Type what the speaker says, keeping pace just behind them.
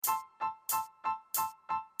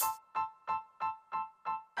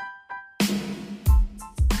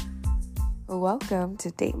welcome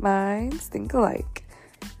to Date Minds Think Alike.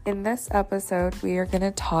 In this episode, we are going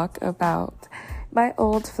to talk about my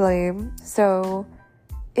old flame. So,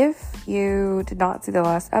 if you did not see the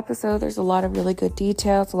last episode, there's a lot of really good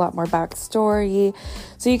details, a lot more backstory,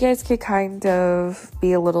 so you guys could kind of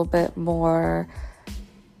be a little bit more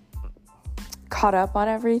caught up on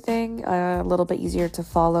everything, a little bit easier to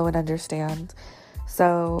follow and understand.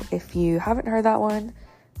 So, if you haven't heard that one,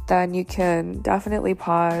 then you can definitely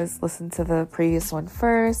pause, listen to the previous one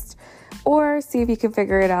first, or see if you can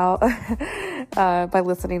figure it out by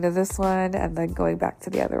listening to this one and then going back to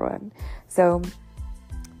the other one. So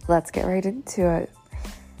let's get right into it.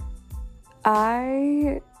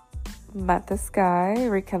 I met this guy,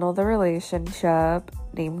 rekindled a relationship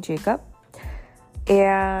named Jacob,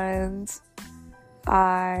 and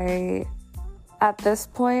at this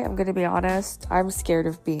point, I'm going to be honest, I'm scared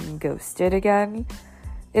of being ghosted again.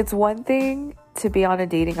 It's one thing to be on a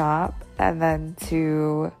dating app and then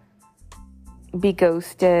to be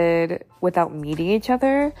ghosted without meeting each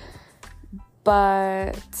other.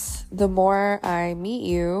 But the more I meet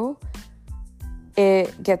you,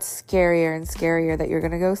 it gets scarier and scarier that you're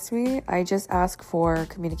going to ghost me. I just ask for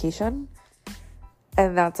communication.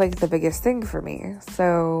 And that's like the biggest thing for me.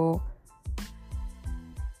 So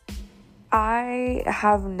I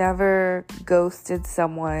have never ghosted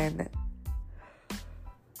someone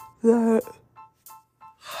that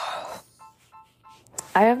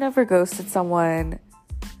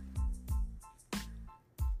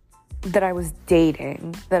I was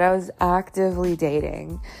dating, that I was actively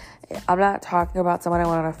dating. I'm not talking about someone I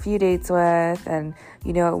went on a few dates with and,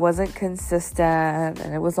 it wasn't consistent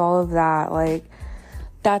and it was all of that. Like,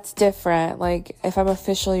 that's different. Like, if I'm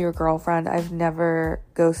officially your girlfriend, I've never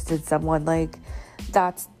ghosted someone. Like,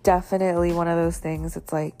 that's definitely one of those things.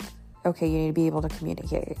 It's like, okay, you need to be able to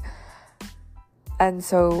communicate. And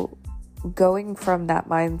so going from that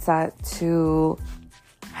mindset to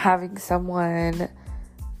having someone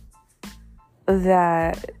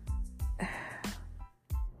that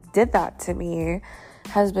did that to me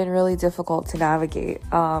has been really difficult to navigate.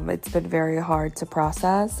 It's been very hard to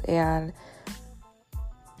process, and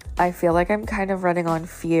I feel like I'm kind of running on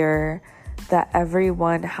fear that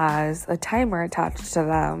everyone has a timer attached to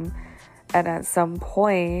them, and at some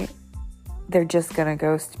point they're just gonna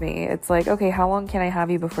ghost me. It's like, okay, how long can I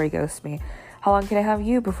have you before you ghost me? How long can I have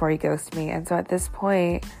you before you ghost me? And so at this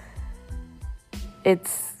point,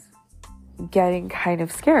 it's getting kind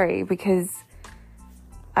of scary because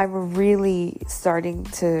I'm really starting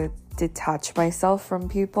to detach myself from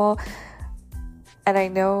people. And I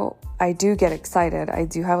know I do get excited. I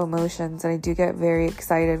do have emotions, and I do get very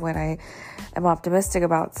excited when I am optimistic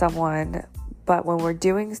about someone. But when we're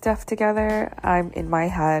doing stuff together, I'm in my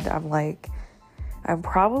head, I'm like, I'm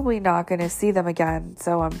probably not going to see them again.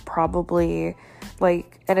 So I'm probably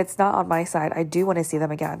like, and it's not on my side. I do want to see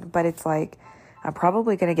them again, but it's like, I'm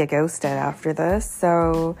probably going to get ghosted after this.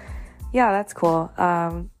 So yeah, that's cool.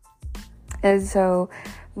 And so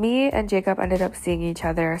me and Jacob ended up seeing each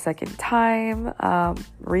other a second time,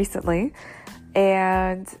 recently.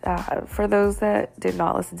 And, for those that did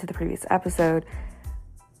not listen to the previous episode,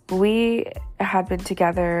 we had been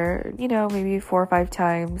together, maybe 4 or 5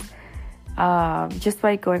 times, just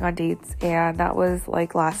by going on dates. And that was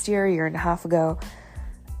like last year, a year and a half ago.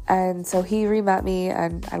 And so he re-met me,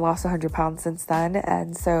 and I lost 100 pounds since then.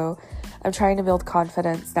 And so I'm trying to build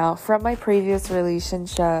confidence now from my previous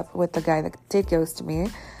relationship with the guy that did ghost me.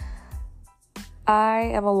 I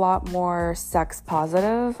am a lot more sex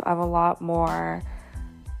positive. I'm a lot more,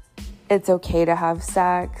 it's okay to have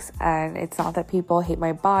sex, and it's not that people hate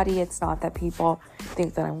my body. It's not that people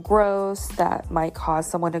think that I'm gross, that might cause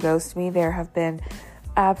someone to ghost me. There have been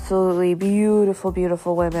absolutely beautiful,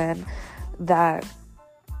 beautiful women that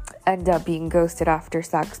end up being ghosted after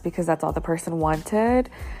sex because that's all the person wanted.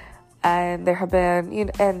 And there have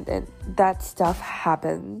been, and that stuff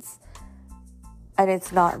happens, and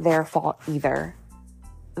it's not their fault either.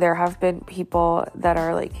 There have been people that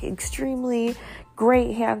are like extremely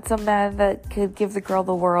great, handsome men that could give the girl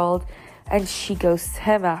the world, and she ghosts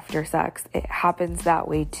him after sex. It happens that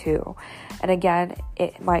way too. And again,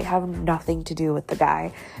 it might have nothing to do with the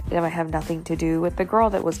guy. It might have nothing to do with the girl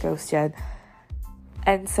that was ghosted.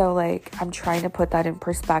 And so, like, I'm trying to put that in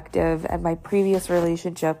perspective. And my previous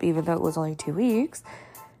relationship, even though it was only 2 weeks,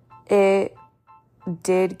 it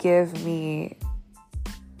did give me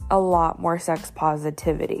a lot more sex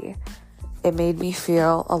positivity. It made me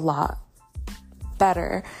feel a lot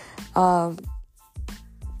better.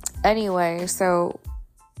 Anyway, so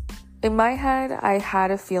in my head, I had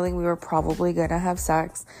a feeling we were probably gonna have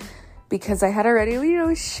sex because I had already,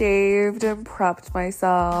 shaved and prepped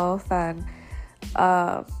myself, and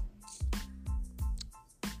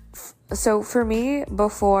So for me,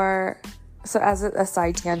 as a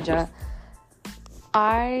side tangent,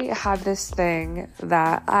 I had this thing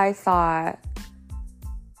that I thought,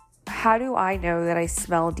 how do I know that I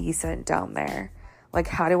smell decent down there? Like,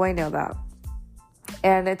 how do I know that?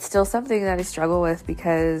 And it's still something that I struggle with,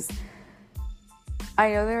 because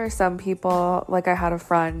I know there are some people, like I had a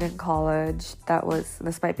friend in college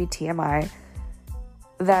this might be TMI,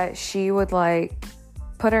 that she would like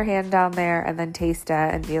put her hand down there and then taste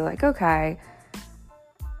it and be like, okay.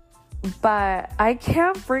 But I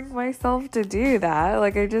can't bring myself to do that.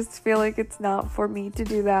 Like, I just feel like it's not for me to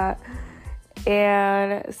do that.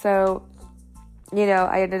 And so,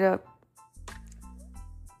 I ended up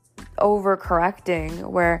overcorrecting,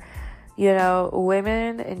 where,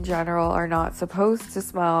 women in general are not supposed to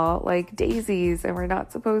smell like daisies, and we're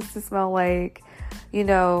not supposed to smell like,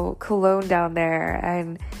 cologne down there.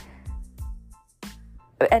 And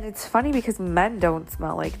it's funny because men don't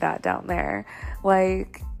smell like that down there.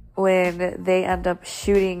 Like, when they end up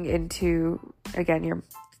shooting into, again, your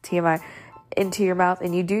TMI, into your mouth,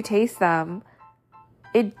 and you do taste them,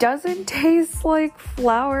 it doesn't taste like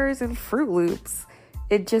flowers and Fruit Loops.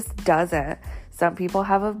 It just doesn't. Some people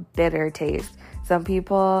have a bitter taste. Some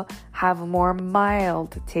people have a more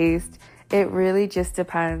mild taste. It really just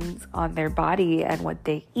depends on their body and what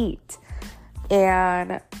they eat.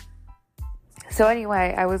 And so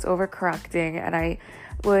anyway, I was overcorrecting, and I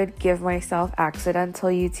would give myself accidental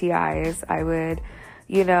UTIs. I would,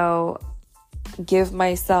 give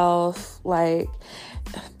myself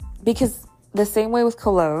because the same way with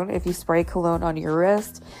cologne, if you spray cologne on your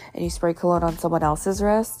wrist and you spray cologne on someone else's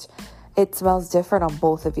wrist, it smells different on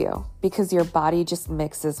both of you, because your body just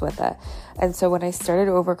mixes with it. And so when I started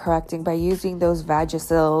overcorrecting by using those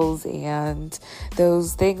Vagisil and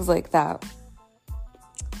those things like that,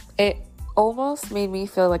 it almost made me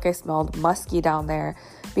feel like I smelled musky down there.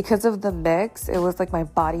 Because of the mix, it was like my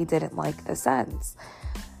body didn't like the scents.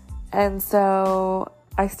 And so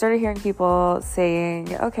I started hearing people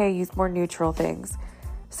saying, okay, use more neutral things.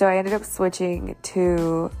 So I ended up switching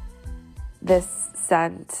to this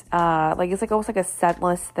scent. It's like almost like a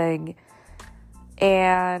scentless thing.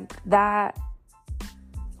 And that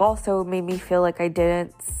also made me feel like I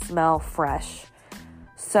didn't smell fresh.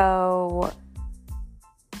 So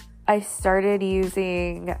I started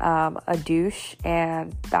using a douche,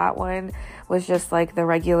 and that one was just like the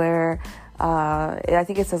regular, I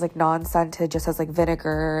think it says like non-scented, just has like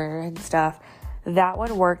vinegar and stuff. That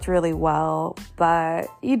one worked really well, but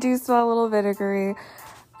you do smell a little vinegary.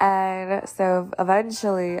 And so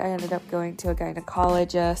eventually I ended up going to a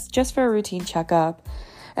gynecologist just for a routine checkup.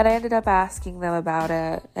 And I ended up asking them about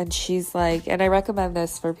it. And she's like, and I recommend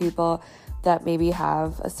this for people that maybe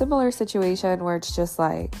have a similar situation where it's just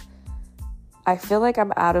like, I feel like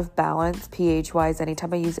I'm out of balance pH-wise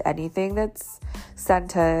anytime I use anything that's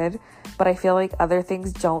scented, but I feel like other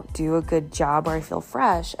things don't do a good job, or I feel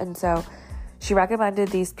fresh. And so she recommended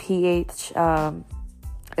these pH,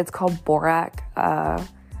 it's called Borac. I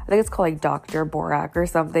think it's called like Dr. Borac or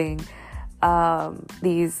something.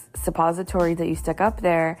 These suppositories that you stick up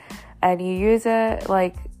there, and you use it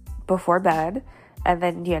like before bed, and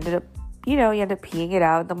then you end up peeing it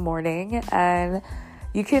out in the morning, and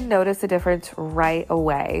you can notice a difference right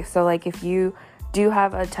away. So like if you do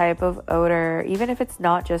have a type of odor, even if it's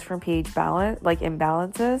not just from pH balance, like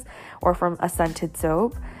imbalances, or from a scented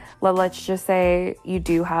soap, let's just say you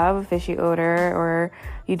do have a fishy odor, or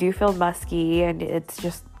you do feel musky and it's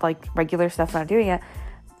just like regular stuff not doing it,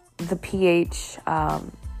 the pH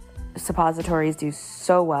suppositories do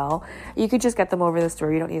so well. You could just get them over the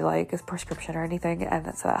store. You don't need like a prescription or anything,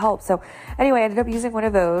 and so that helps. So anyway, I ended up using one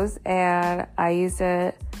of those, and I used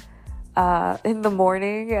it in the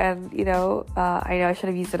morning, and I know I should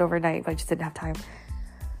have used it overnight, but I just didn't have time.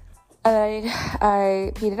 And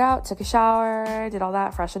I peed it out, took a shower, did all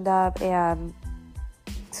that, freshened up, and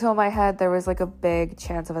so in my head there was like a big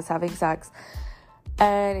chance of us having sex.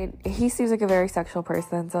 And he seems like a very sexual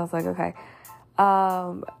person, so I was like, okay.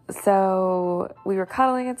 So we were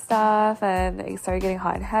cuddling and stuff, and it started getting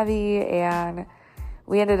hot and heavy, and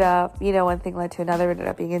we ended up, one thing led to another, ended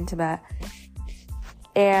up being intimate.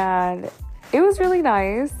 And it was really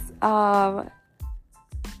nice. A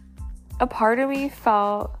part of me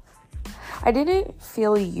felt, I didn't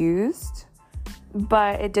feel used,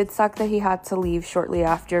 but it did suck that he had to leave shortly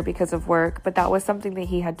after because of work, but that was something that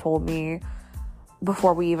he had told me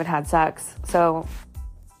before we even had sex. So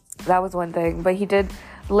that was one thing, but he did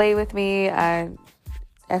lay with me and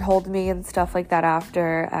hold me and stuff like that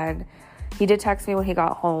after, and he did text me when he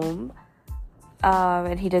got home.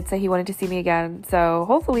 And he did say he wanted to see me again. So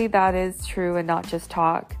hopefully that is true and not just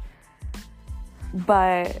talk.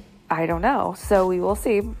 But I don't know. So we will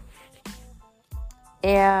see.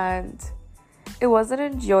 And it was an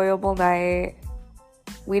enjoyable night.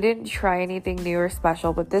 We didn't try anything new or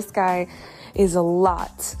special, but this guy is a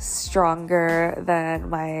lot stronger than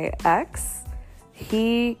my ex.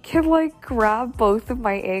 He can like grab both of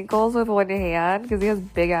my ankles with one hand because he has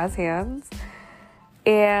big ass hands.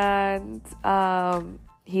 And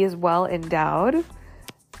he is well endowed.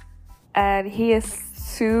 And he is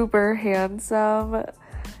super handsome.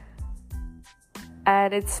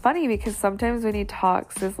 And it's funny because sometimes when he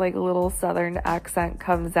talks, this like little southern accent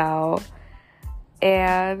comes out.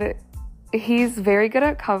 And he's very good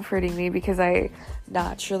at comforting me because I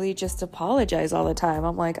naturally just apologize all the time.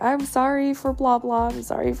 I'm like, I'm sorry for blah, blah. I'm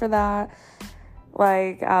sorry for that.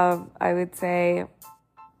 Like, I would say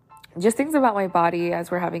just things about my body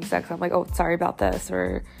as we're having sex. I'm like, oh, sorry about this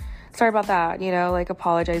or sorry about that, you know, like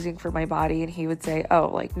apologizing for my body. And he would say, oh,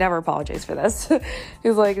 like never apologize for this.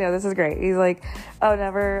 He's like, no, this is great. He's like, oh,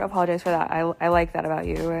 never apologize for that. I like that about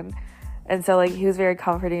you. And so like he was very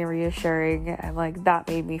comforting and reassuring, and like that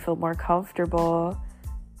made me feel more comfortable.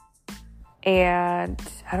 And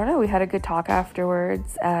I don't know, we had a good talk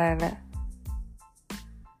afterwards, and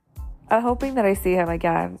I'm hoping that I see him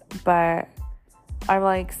again, but I'm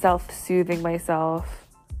like self-soothing myself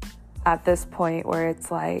at this point where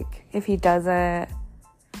it's like, if he doesn't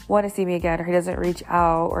want to see me again or he doesn't reach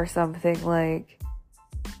out or something, like,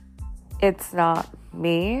 it's not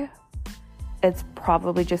me. It's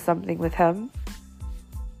probably just something with him.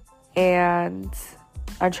 And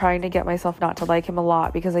I'm trying to get myself not to like him a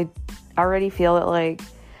lot because I already feel it like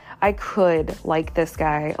I could like this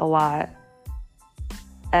guy a lot.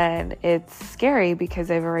 And it's scary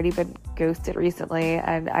because I've already been ghosted recently,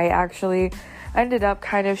 and I actually ended up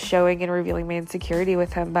kind of showing and revealing my insecurity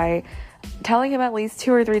with him by telling him at least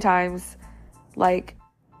 2 or 3 times, like,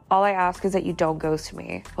 all I ask is that you don't ghost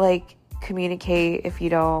me. Like, communicate if you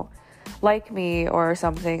don't like me or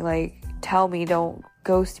something. Like, tell me, don't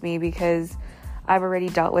ghost me, because I've already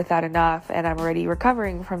dealt with that enough and I'm already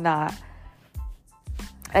recovering from that.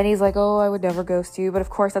 And he's like, oh, I would never ghost you. But of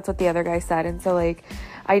course, that's what the other guy said. And so, like,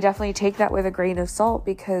 I definitely take that with a grain of salt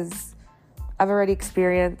because I've already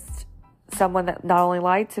experienced someone that not only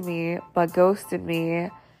lied to me, but ghosted me.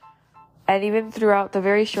 And even throughout the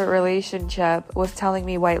very short relationship was telling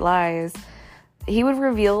me white lies. He would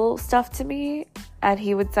reveal stuff to me and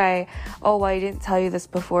he would say, oh, well, I didn't tell you this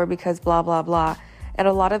before because blah, blah, blah. And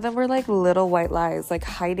a lot of them were like little white lies, like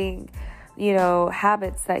hiding, you know,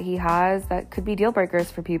 habits that he has that could be deal breakers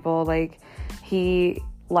for people. Like, he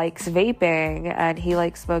likes vaping and he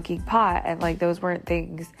likes smoking pot, and like those weren't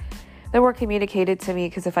things that were communicated to me,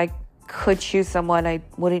 because if I could choose someone, I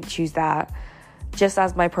wouldn't choose that, just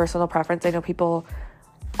as my personal preference. I know people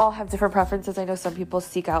all have different preferences. I know some people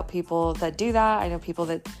seek out people that do that. I know people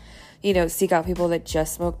that, you know, seek out people that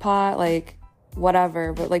just smoke pot, like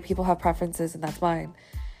whatever, but like people have preferences, and that's mine.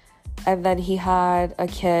 And then he had a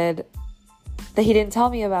kid that he didn't tell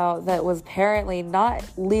me about that was apparently not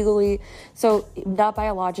legally, so not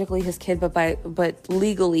biologically his kid, but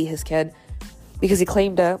legally his kid, because he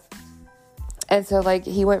claimed it. And so like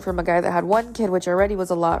he went from a guy that had 1 kid, which already was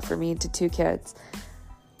a lot for me, to 2 kids.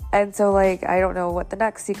 And so like I don't know what the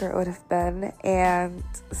next secret would have been. And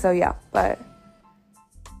so yeah, but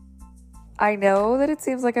I know that it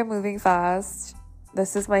seems like I'm moving fast.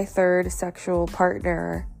 This is my 3rd sexual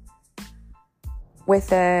partner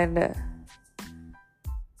within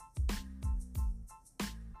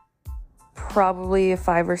probably a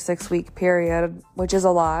 5 or 6 week period, which is a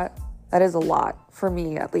lot. That is a lot for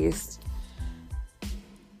me, at least.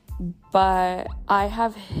 But I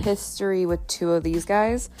have history with 2 of these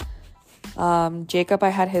guys. Jacob I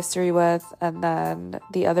had history with, and then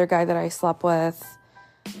the other guy that I slept with,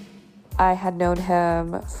 I had known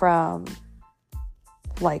him from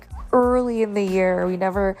like early in the year. We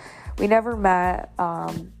never met,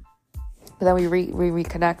 but then we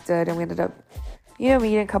reconnected, and we ended up, you know,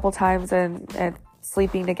 meeting a couple times and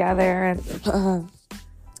sleeping together, and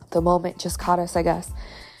the moment just caught us, I guess.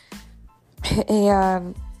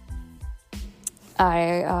 And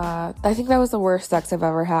I think that was the worst sex I've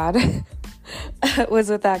ever had.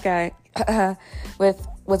 was with that guy.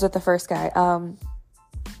 was with the first guy.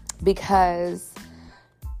 Because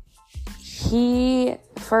he,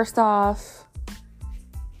 first off,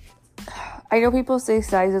 I know people say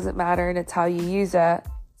size doesn't matter and it's how you use it.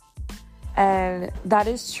 And that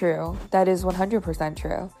is true. That is 100%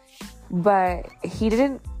 true. But he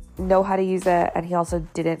didn't know how to use it, and he also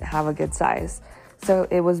didn't have a good size. So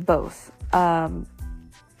it was both.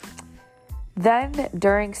 Then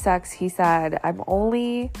during sex, he said, I'm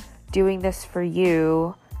only doing this for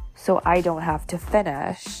you so I don't have to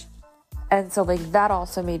finish. And so, like, that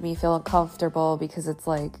also made me feel uncomfortable because it's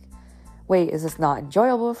like, wait, is this not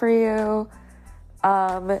enjoyable for you?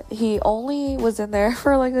 He only was in there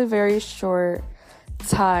for like a very short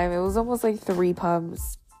time. It was almost like 3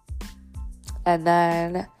 pumps. And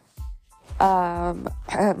then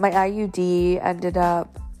my IUD ended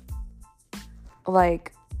up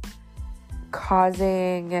like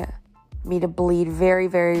causing me to bleed very,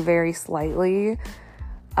 very, very slightly.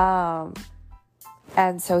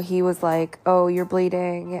 And so he was like, oh, you're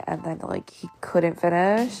bleeding. And then like he couldn't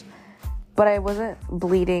finish. But I wasn't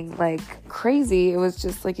bleeding like crazy. It was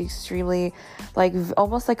just like extremely, like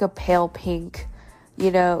almost like a pale pink,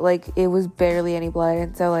 you know, like it was barely any blood.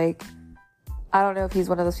 And so like, I don't know if he's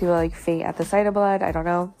one of those people that like faint at the sight of blood. I don't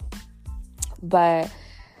know. But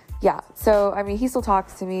yeah, so I mean, he still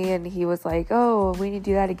talks to me and he was like, oh, we need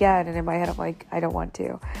to do that again. And in my head, I'm like, I don't want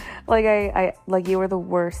to. Like, I like, you were the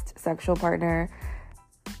worst sexual partner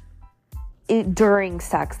during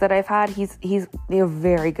sex that I've had. He's a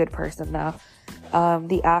very good person now.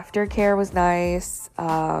 The aftercare was nice.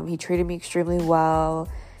 He treated me extremely well.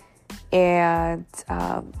 And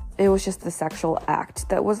it was just the sexual act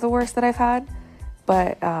that was the worst that I've had.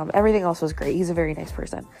 But everything else was great. He's a very nice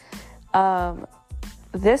person.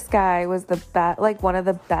 This guy was the best, like one of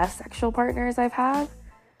the best sexual partners I've had.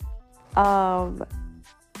 I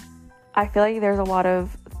feel like there's a lot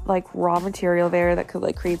of like raw material there that could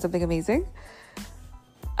like create something amazing.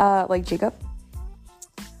 Like Jacob.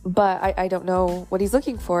 But I don't know what he's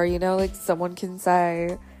looking for, you know, like someone can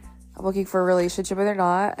say I'm looking for a relationship or they're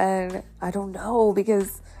not, and I don't know,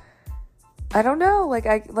 because I don't know,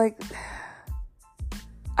 I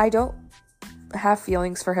don't have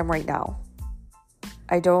feelings for him right now.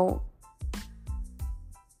 I don't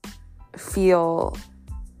feel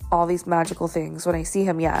all these magical things when I see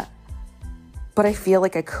him yet, but I feel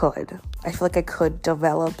like I could. I feel like I could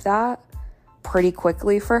develop that pretty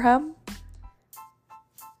quickly for him.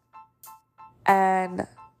 And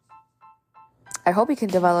I hope he can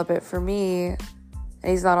develop it for me. And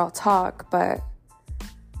he's not all talk, but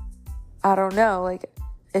I don't know. Like,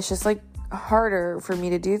 it's just like harder for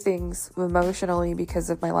me to do things emotionally because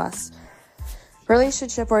of my last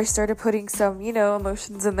relationship where I started putting some, you know,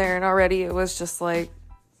 emotions in there, and already it was just like,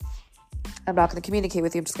 I'm not going to communicate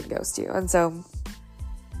with you, I'm just going to ghost you. And so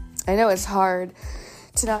I know it's hard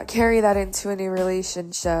to not carry that into a new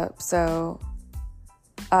relationship. So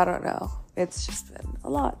I don't know. It's just been a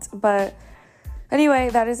lot. But anyway,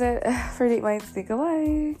 that is it for Date Minds Think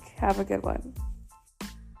Alike. Have a good one.